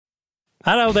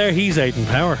Hello there, he's Aidan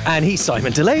Power. And he's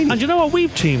Simon Delaney. And you know what?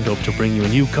 We've teamed up to bring you a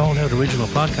new Go Loud original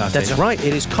podcast. That's right.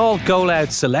 It is called Go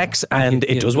Loud Selects, and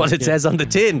it does what it says on the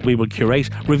tin. We will curate,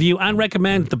 review and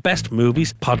recommend the best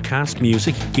movies, podcasts,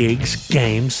 music, gigs,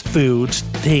 games, foods,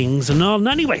 things and all. And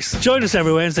anyways, join us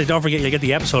every Wednesday. Don't forget you'll get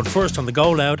the episode first on the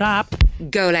Go Loud app.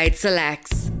 Go Loud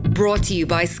Selects. Brought to you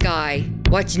by Sky.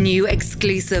 Watch new,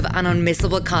 exclusive and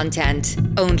unmissable content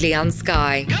only on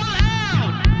Sky. Go Loud!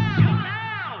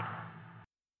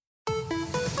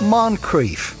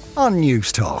 Moncrief on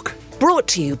News Talk. Brought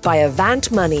to you by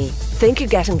Avant Money. Think you're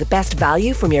getting the best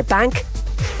value from your bank?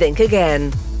 Think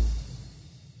again.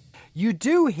 You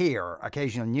do hear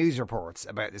occasional news reports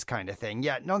about this kind of thing,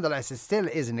 yet nonetheless it still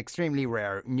is an extremely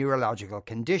rare neurological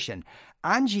condition.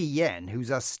 Angie Yen,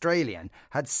 who's Australian,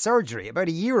 had surgery about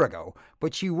a year ago,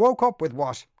 but she woke up with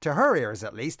what, to her ears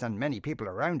at least, and many people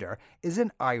around her, is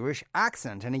an Irish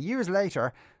accent. And years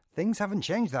later, things haven't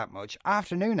changed that much.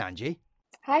 Afternoon, Angie.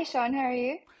 Hi Sean, how are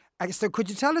you? So could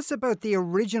you tell us about the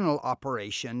original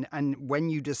operation and when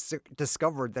you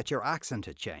discovered that your accent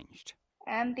had changed?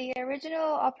 The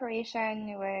original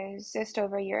operation was just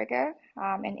over a year ago,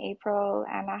 in April,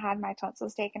 and I had my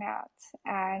tonsils taken out.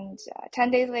 And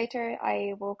 10 days later,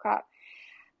 I woke up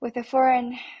with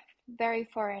a very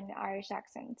foreign Irish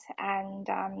accent.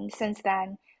 And since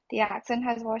then, the accent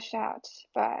has washed out,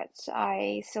 but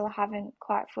I still haven't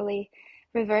quite fully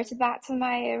reverted back to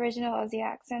my original Aussie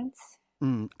accent.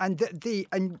 And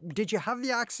did you have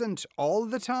the accent all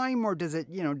the time, or does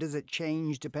it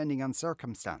change depending on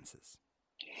circumstances?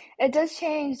 It does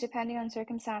change depending on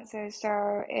circumstances.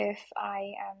 So if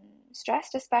I am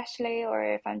stressed, especially, or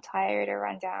if I'm tired or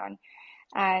run down,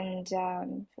 and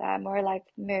more like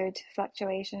mood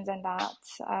fluctuations and that,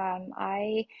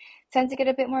 I tend to get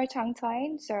a bit more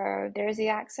tongue-tied. So there's the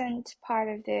accent part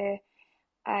of the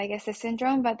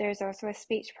syndrome, but there's also a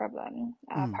speech problem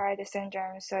part of the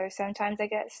syndrome. So sometimes I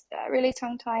get really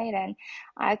tongue-tied and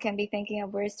I can be thinking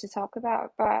of words to talk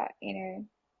about, but,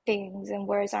 things and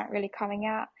words aren't really coming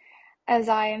out as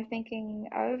I am thinking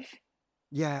of.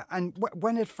 Yeah, and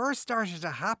when it first started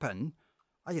to happen,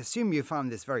 I assume you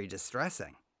found this very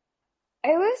distressing.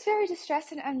 It was very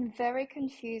distressing and very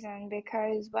confusing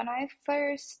because when I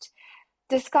first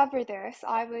discovered this,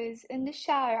 I was in the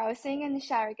shower. I was sitting in the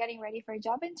shower getting ready for a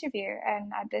job interview,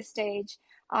 and at this stage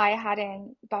I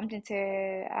hadn't bumped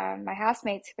into my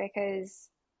housemates because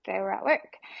they were at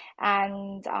work,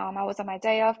 and I was on my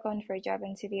day off going for a job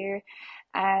interview,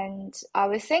 and I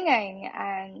was singing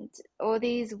and all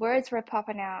these words were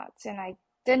popping out and I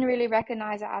didn't really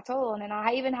recognize it at all. And then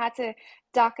I even had to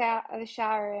duck out of the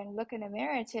shower and look in the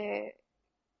mirror to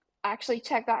actually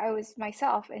check that I was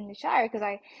myself in the shower because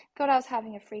I thought I was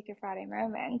having a Freaky Friday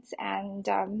moment. And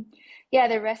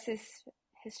the rest is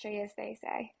history, as they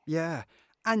say. Yeah.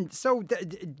 And so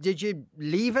did you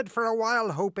leave it for a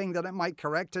while hoping that it might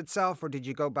correct itself, or did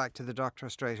you go back to the doctor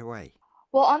straight away?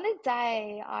 Well, on the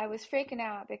day, I was freaking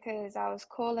out because I was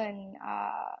calling,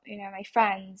 my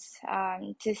friends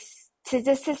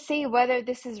to see whether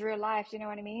this is real life. Do you know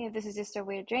what I mean? If this is just a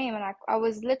weird dream. And I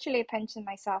was literally pinching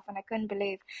myself and I couldn't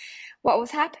believe what was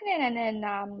happening. And then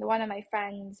one of my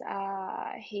friends,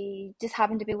 he just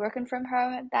happened to be working from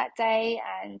home that day,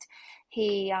 and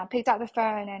he picked up the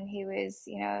phone and he was,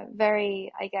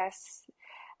 very, I guess,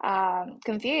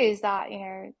 confused that,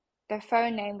 the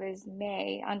phone name was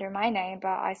me under my name,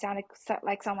 but I sounded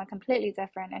like someone completely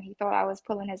different, and he thought I was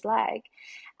pulling his leg.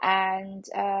 And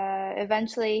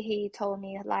eventually he told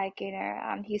me,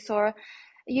 he saw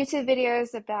YouTube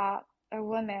videos about a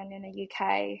woman in the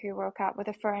UK who woke up with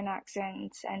a foreign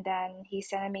accent, and then he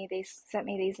sent me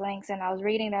these links, and I was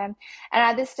reading them. And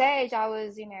at this stage, I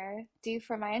was, due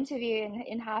for my interview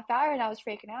in half hour, and I was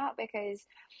freaking out because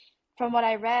from what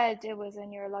I read, it was a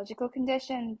neurological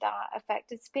condition that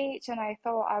affected speech, and I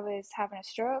thought I was having a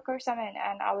stroke or something,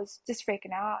 and I was just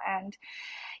freaking out. And,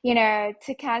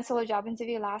 to cancel a job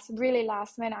interview last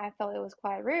minute, I felt it was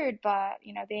quite rude, but,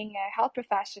 being a health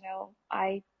professional,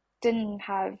 I didn't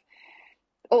have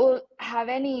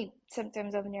any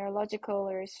symptoms of neurological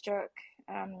or stroke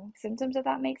symptoms, if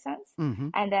that makes sense. Mm-hmm.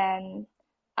 And then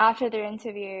after the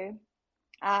interview,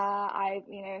 I,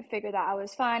 figured that I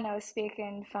was fine. I was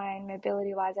speaking fine,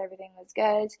 mobility-wise, everything was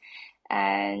good.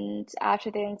 And after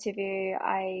the interview,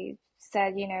 I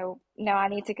said, no, I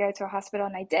need to go to a hospital,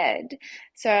 and I did.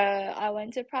 So I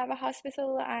went to a private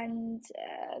hospital, and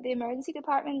the emergency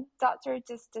department doctor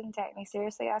just didn't take me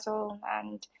seriously at all,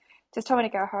 and just told me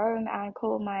to go home and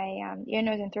call my ear,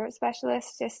 nose, and throat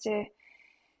specialist just to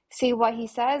see what he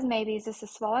says. Maybe it's just a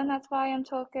swelling, that's why I'm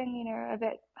talking, a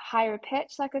bit higher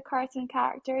pitch like a cartoon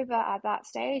character. But at that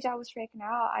stage I was freaking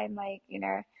out. I'm like,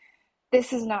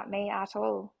 this is not me at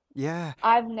all. Yeah.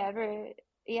 I've never,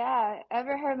 yeah,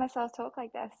 ever heard myself talk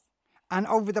like this. And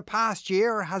over the past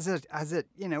year, has it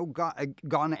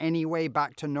gone any way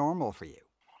back to normal for you?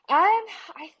 I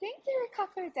think there are a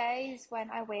couple of days when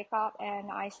I wake up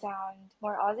and I sound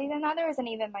more Aussie than others, and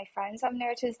even my friends have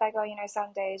noticed, like, oh,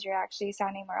 some days you're actually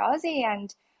sounding more Aussie,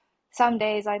 and some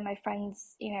days, like, my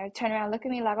friends, turn around and look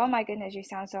at me like, oh my goodness, you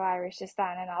sound so Irish just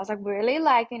then. And I was like, really?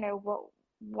 Like,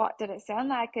 what did it sound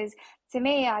like? Because to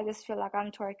me, I just feel like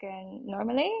I'm talking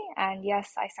normally. And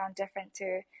yes, I sound different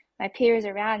to my peers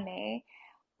around me.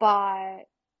 But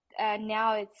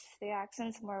now the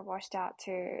accent's more washed out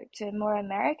to more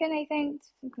American, I think,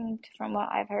 from what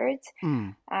I've heard.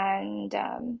 Mm. And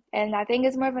I think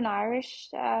it's more of an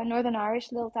Northern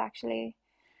Irish lilt, actually.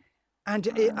 And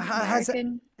has it,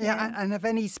 and have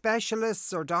any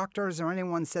specialists or doctors or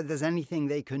anyone said there's anything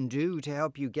they can do to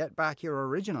help you get back your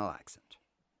original accent?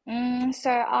 So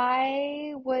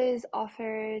I was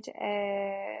offered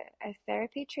a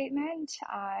therapy treatment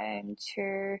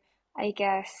to, I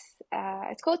guess,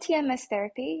 it's called TMS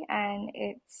therapy, and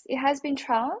it has been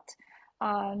trialed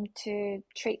to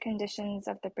treat conditions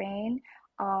of the brain,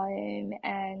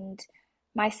 and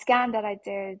my scan that I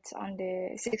did on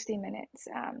the 60 Minutes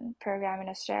program in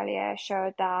Australia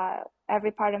showed that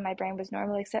every part of my brain was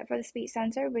normal except for the speech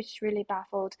center, which really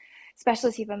baffled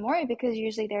specialists even more, because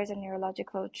usually there's a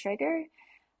neurological trigger,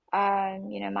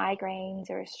 migraines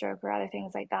or a stroke or other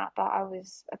things like that. But I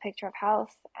was a picture of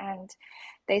health, and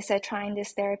they said trying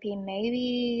this therapy,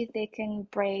 maybe they can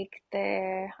break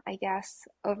the, I guess,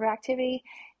 overactivity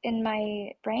in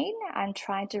my brain and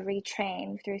trying to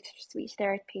retrain through speech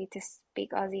therapy to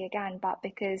speak Aussie again. But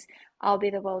because I'll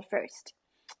be the world first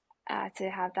to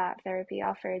have that therapy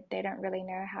offered, they don't really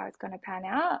know how it's going to pan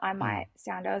out. I might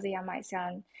sound Aussie, I might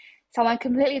sound someone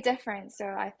completely different. So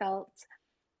I felt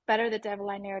better the devil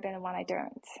I know than the one I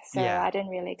don't. So I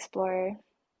didn't explore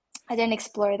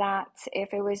that.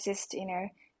 If it was just,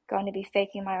 going to be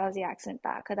faking my Aussie accent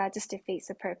back, because that just defeats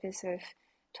the purpose of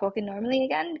talking normally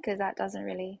again, because that doesn't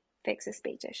really fix the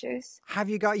speech issues. Have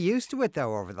you got used to it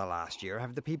though over the last year?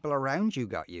 Have the people around you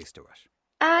got used to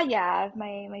it? Yeah,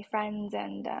 my friends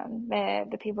and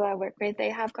the people I work with, they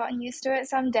have gotten used to it.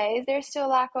 Some days they're still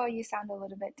like, oh, you sound a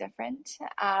little bit different.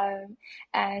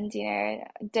 And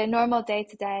the normal day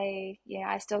to day,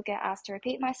 I still get asked to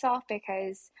repeat myself,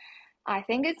 because I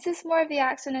think it's just more of the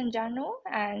accent in general.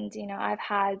 And I've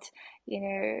had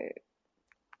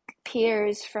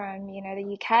peers from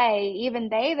the UK, even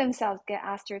they themselves get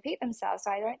asked to repeat themselves.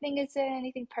 So I don't think it's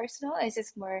anything personal. It's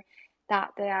just more that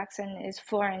the accent is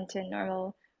foreign to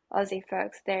normal Aussie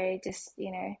folks. They just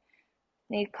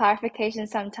need clarification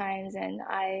sometimes, and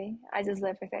I just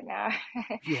live with it now.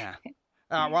 Yeah.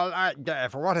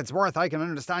 For what it's worth, I can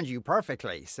understand you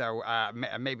perfectly. So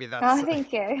maybe that's... Oh,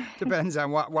 thank you. Depends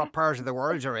on what part of the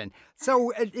world you're in.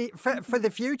 So for the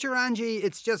future, Angie,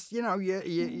 it's just,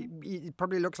 it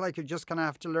probably looks like you're just going to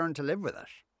have to learn to live with it.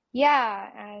 Yeah,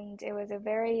 and it was a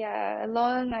very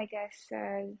long, I guess,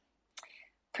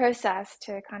 process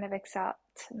to kind of accept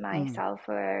myself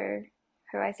for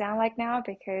who I sound like now,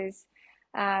 because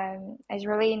as you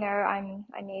really know, I'm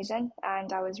Asian,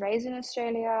 and I was raised in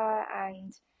Australia,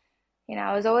 and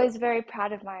I was always very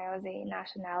proud of my Aussie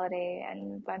nationality.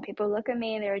 And when people look at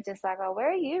me, they're just like, oh,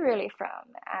 where are you really from?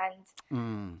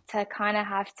 And to kind of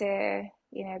have to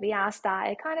be asked that,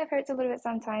 it kind of hurts a little bit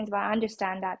sometimes, but I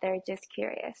understand that they're just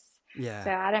curious. Yeah.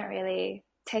 So I don't really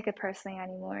take it personally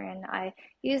anymore, and I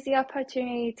use the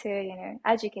opportunity to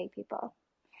educate people.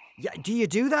 Yeah, do you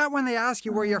do that when they ask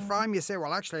you where you're from? You say,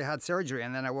 well, actually I had surgery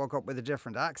and then I woke up with a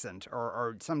different accent,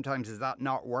 or sometimes is that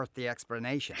not worth the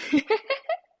explanation?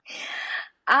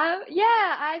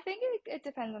 Yeah, I think it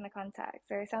depends on the context.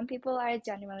 So some people are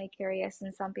genuinely curious,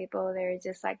 and some people, they're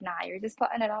just like, nah, you're just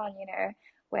putting it on,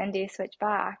 when do you switch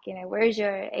back? Where's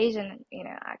your Asian,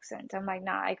 accent? I'm like,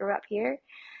 nah, I grew up here.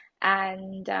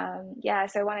 And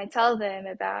so when I tell them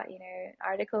about,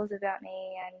 articles about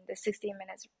me and the 60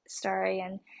 Minutes story,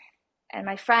 and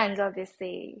my friends,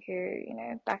 obviously, who,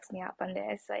 backs me up on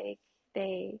this, like,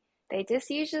 they just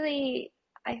usually,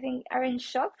 I think, are in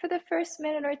shock for the first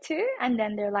minute or two, and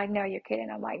then they're like, no, you're kidding.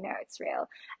 I'm like, no, it's real.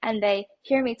 And they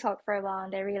hear me talk for a while,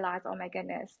 and they realize, oh my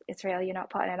goodness, it's real. You're not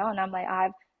putting it on. I'm like,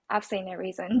 I've seen no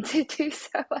reason to do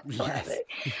so whatsoever.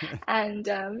 Yes. And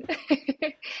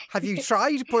have you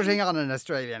tried putting on an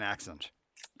Australian accent?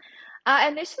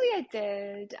 Initially I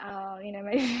did.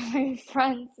 My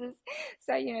friends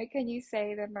said, can you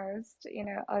say the most,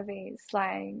 Aussie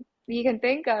slang you can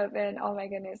think of? And oh my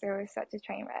goodness, it was such a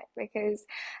train wreck, because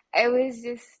it was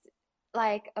just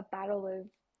like a battle of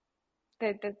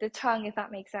the tongue, if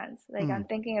that makes sense. Like I'm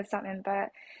thinking of something, but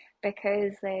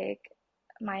because like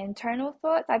my internal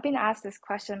thoughts, I've been asked this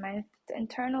question, my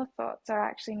internal thoughts are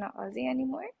actually not Aussie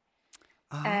anymore.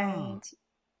 And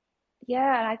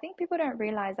yeah, and I think people don't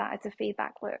realize that it's a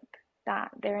feedback loop, that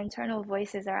their internal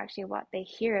voices are actually what they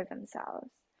hear of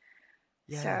themselves.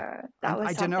 Yeah. So that was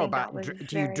I don't know something that about, was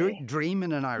do you very... dream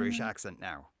in an Irish accent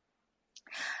now?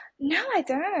 No, I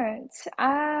don't.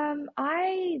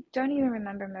 I don't even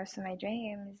remember most of my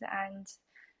dreams,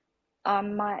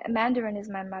 and my Mandarin is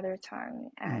my mother tongue,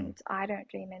 and I don't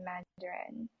dream in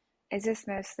Mandarin. It's just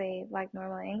mostly like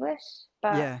normal English.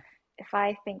 But if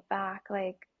I think back,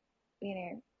 like, you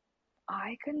know,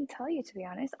 I couldn't tell you, to be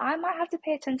honest. I might have to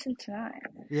pay attention tonight.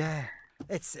 Yeah.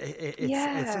 It's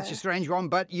such a strange one,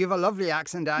 but you have a lovely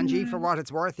accent, Angie, for what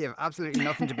it's worth. You have absolutely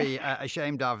nothing to be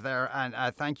ashamed of there. And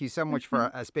thank you so much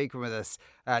for speaking with us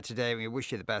today. We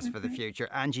wish you the best for the future.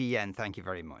 Angie Yen, thank you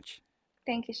very much.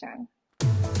 Thank you, Sean.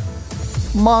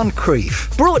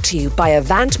 Moncrief. Brought to you by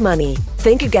Avant Money.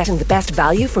 Think you're getting the best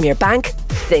value from your bank?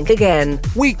 Think again.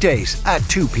 Weekdays at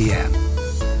 2 p.m.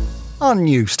 on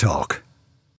News Talk.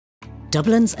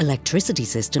 Dublin's electricity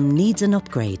system needs an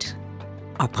upgrade.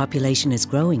 Our population is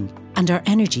growing and our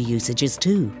energy usage is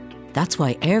too. That's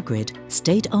why EirGrid,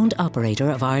 state-owned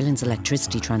operator of Ireland's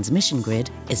electricity transmission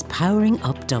grid, is powering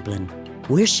up Dublin.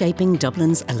 We're shaping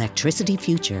Dublin's electricity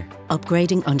future,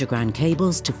 upgrading underground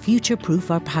cables to future-proof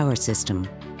our power system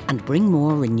and bring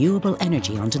more renewable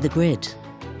energy onto the grid.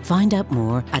 Find out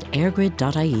more at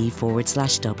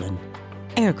eirgrid.ie/Dublin.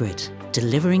 EirGrid,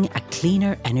 delivering a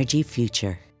cleaner energy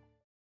future.